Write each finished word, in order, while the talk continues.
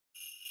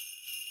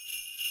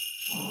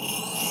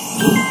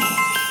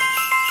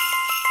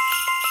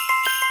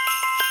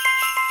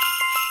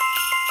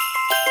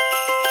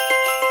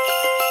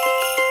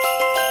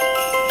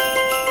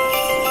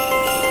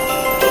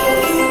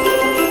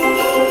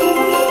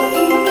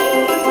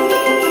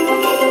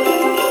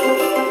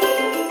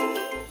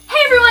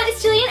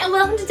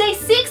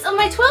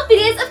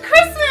ideas of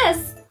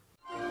Christmas!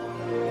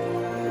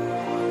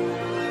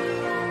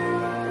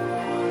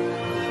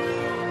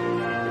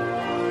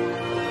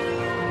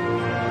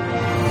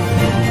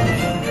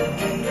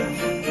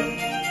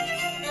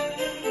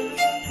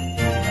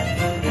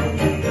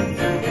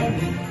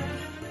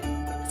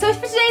 So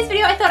for today's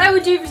video, I thought I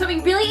would do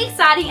something really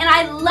exciting, and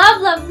I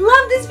love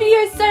this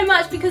video so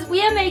much because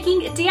we are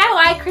making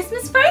DIY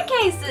Christmas phone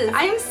cases.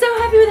 I am so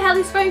happy with how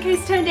this phone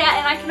case turned out,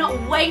 and I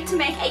cannot wait to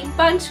make a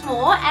bunch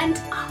more, and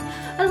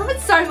I love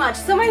it so much.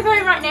 It's on my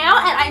phone right now,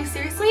 and I'm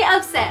seriously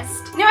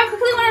obsessed. Now I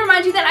quickly want to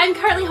remind you that I'm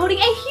currently holding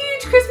a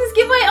huge Christmas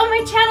giveaway on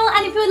my channel,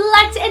 and if you would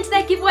like to enter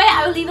that giveaway,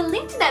 I will leave a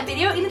link to that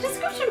video in the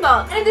description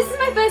box. And if this is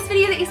my first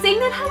video that you're seeing,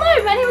 then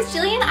hello, my name is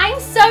Jillian. I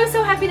am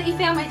so happy that you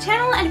found my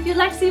channel, and if you'd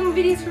like to see more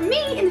videos from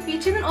me in the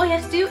future, then all you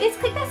have to do is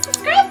click that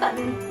subscribe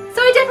button.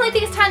 So I definitely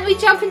think it's time that we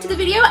jump into the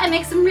video and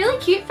make some really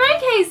cute phone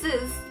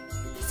cases.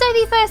 So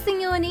the first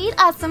thing you'll need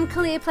are some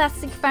clear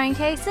plastic phone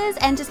cases,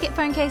 and just get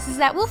phone cases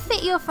that will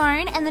fit your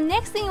phone. And the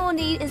next thing you'll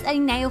need is a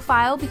nail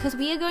file, because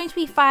we are going to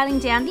be filing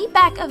down the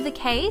back of the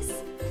case.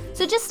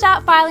 So just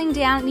start filing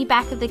down the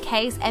back of the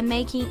case and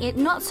making it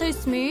not so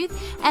smooth,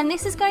 and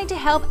this is going to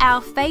help our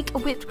fake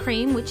whipped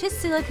cream, which is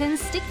silicone,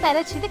 stick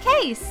better to the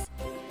case.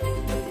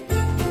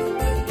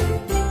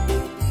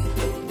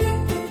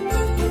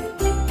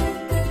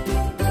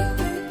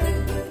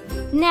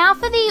 Now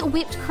for the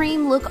whipped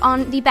cream look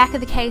on the back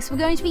of the case, we're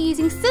going to be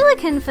using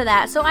silicone for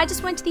that. So I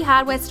just went to the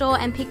hardware store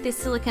and picked this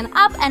silicone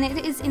up, and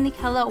it is in the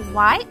color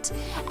white.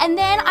 And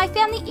then I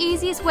found the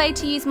easiest way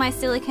to use my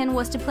silicone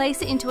was to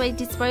place it into a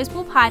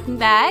disposable piping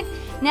bag.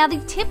 Now the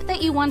tip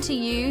that you want to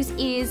use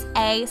is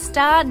a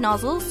star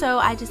nozzle, so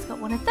I just got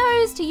one of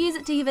those to use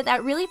it to give it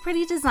that really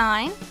pretty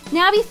design.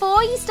 Now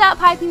before you start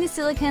piping the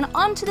silicone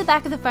onto the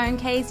back of the phone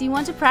case, you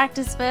want to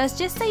practice first,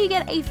 just so you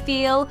get a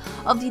feel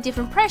of the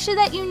different pressure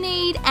that you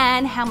need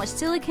and how much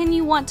silicone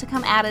you want to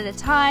come out at a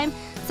time.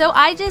 So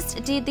I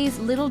just did these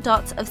little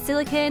dots of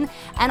silicone,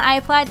 and I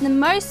applied the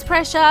most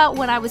pressure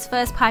when I was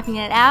first piping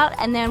it out,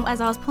 and then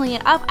as I was pulling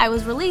it up, I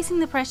was releasing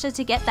the pressure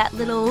to get that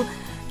little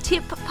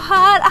tip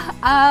part.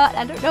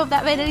 I don't know if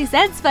that made any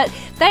sense, but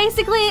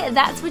basically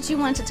that's what you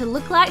want it to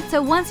look like.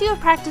 So once you have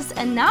practiced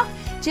enough,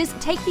 just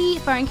take the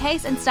phone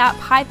case and start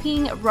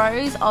piping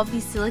rows of the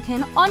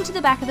silicone onto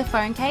the back of the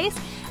phone case.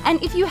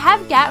 And if you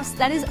have gaps,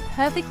 that is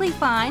perfectly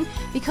fine,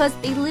 because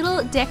the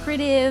little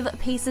decorative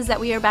pieces that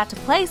we are about to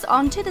place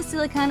onto the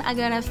silicone are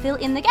going to fill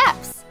in the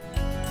gaps.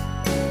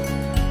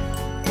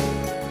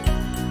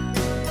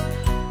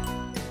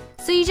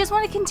 So you just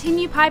want to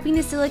continue piping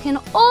the silicone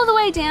all the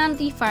way down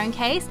the phone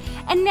case.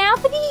 And now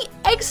for the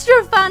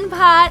extra fun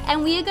part,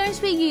 and we are going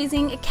to be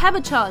using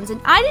cabochons.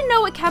 And I didn't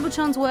know what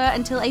cabochons were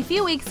until a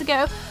few weeks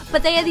ago,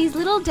 but they are these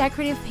little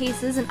decorative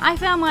pieces, and I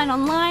found mine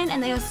online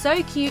and they are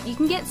so cute. You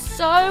can get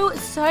so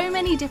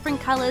many different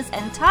colors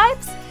and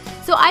types.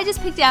 So I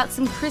just picked out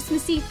some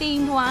Christmassy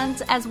themed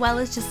ones as well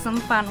as just some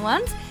fun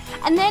ones.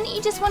 And then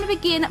you just want to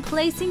begin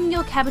placing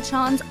your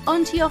cabochons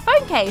onto your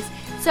phone case.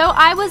 So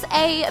I was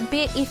a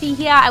bit iffy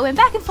here. I went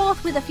back and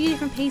forth with a few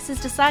different pieces,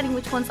 deciding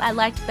which ones I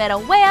liked better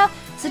where.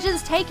 So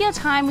just take your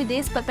time with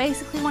this, but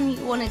basically what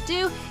you want to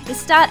do is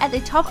start at the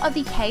top of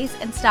the case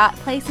and start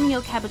placing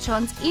your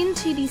cabochons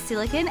into the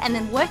silicone, and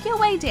then work your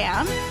way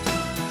down.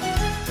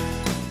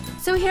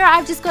 So here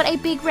I've just got a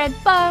big red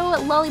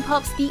bow,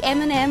 lollipops, the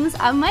M&Ms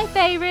are my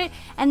favorite,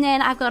 and then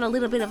I've got a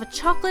little bit of a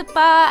chocolate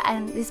bar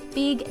and this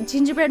big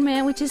gingerbread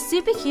man, which is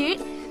super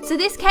cute. So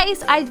this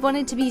case I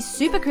wanted to be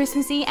super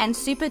Christmassy and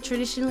super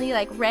traditionally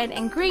like red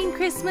and green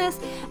Christmas,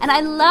 and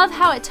I love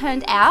how it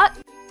turned out.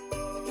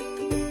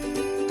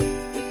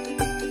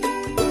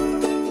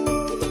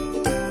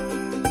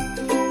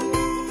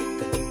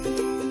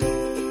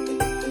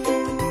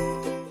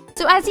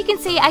 So as you can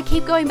see, I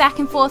keep going back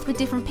and forth with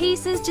different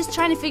pieces, just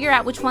trying to figure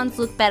out which ones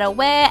look better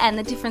where and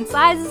the different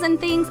sizes and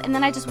things, and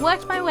then I just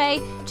worked my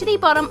way to the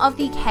bottom of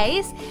the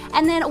case.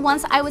 And then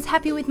once I was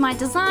happy with my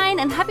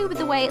design and happy with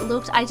the way it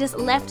looked, I just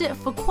left it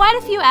for quite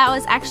a few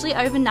hours, actually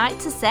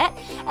overnight, to set.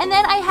 And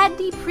then I had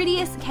the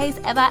prettiest case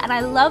ever, and I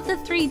love the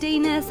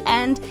 3D-ness,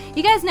 and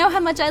you guys know how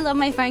much I love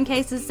my phone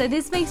cases, so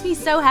this makes me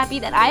so happy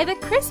that I have a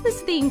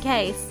Christmas themed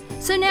case.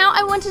 So now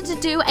I wanted to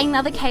do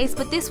another case,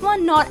 but this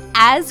one not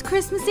as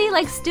Christmassy,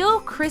 like still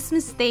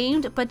Christmas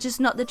themed, but just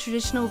not the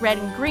traditional red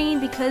and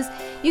green, because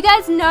you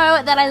guys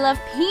know that I love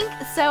pink,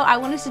 so I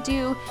wanted to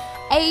do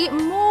a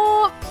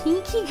more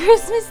pinky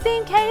Christmas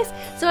theme case.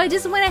 So I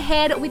just went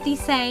ahead with the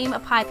same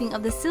piping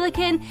of the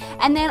silicone,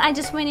 and then I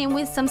just went in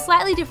with some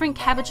slightly different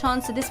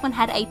cabochons. So this one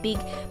had a big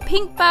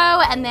pink bow,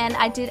 and then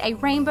I did a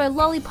rainbow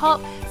lollipop,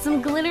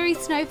 some glittery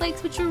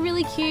snowflakes which were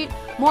really cute,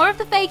 more of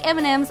the fake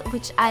M&Ms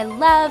which I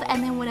love,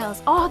 and then what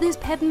else? Oh, there's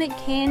peppermint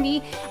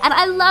candy, and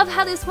I love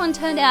how this one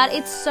turned out.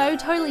 It's so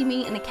totally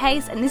me in a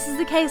case, and this is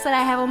the case that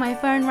I have on my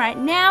phone right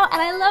now,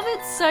 and I love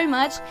it so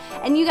much.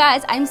 And you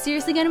guys, I'm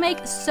seriously gonna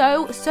make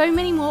so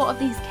many more of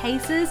these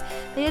cases.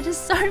 They are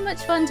just so much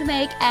fun to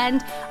make,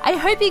 and I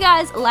hope you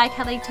guys like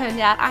how they turned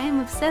out. I am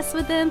obsessed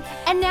with them,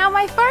 and now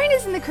my phone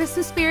is in the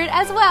Christmas spirit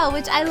as well,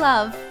 which I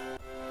love.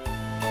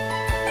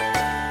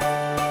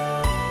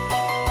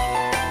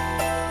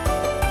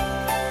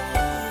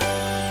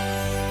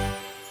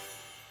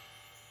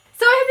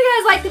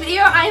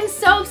 video. I am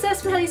so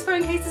obsessed with how these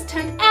phone cases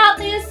turned out.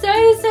 They are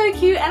so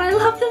cute and I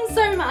love them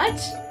so much.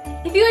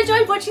 If you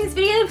enjoyed watching this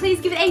video, then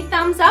please give it a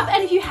thumbs up,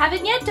 and if you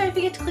haven't yet, don't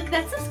forget to click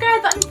that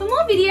subscribe button for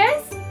more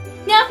videos.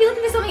 Now, if you're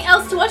looking for something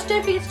else to watch,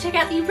 don't forget to check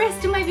out the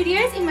rest of my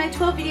videos in my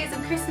 12 videos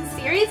of Christmas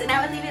series, and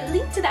I will leave a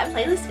link to that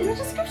playlist in the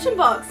description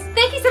box.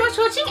 Thank you so much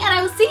for watching, and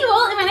I will see you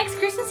all in my next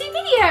Christmassy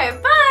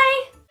video. Bye!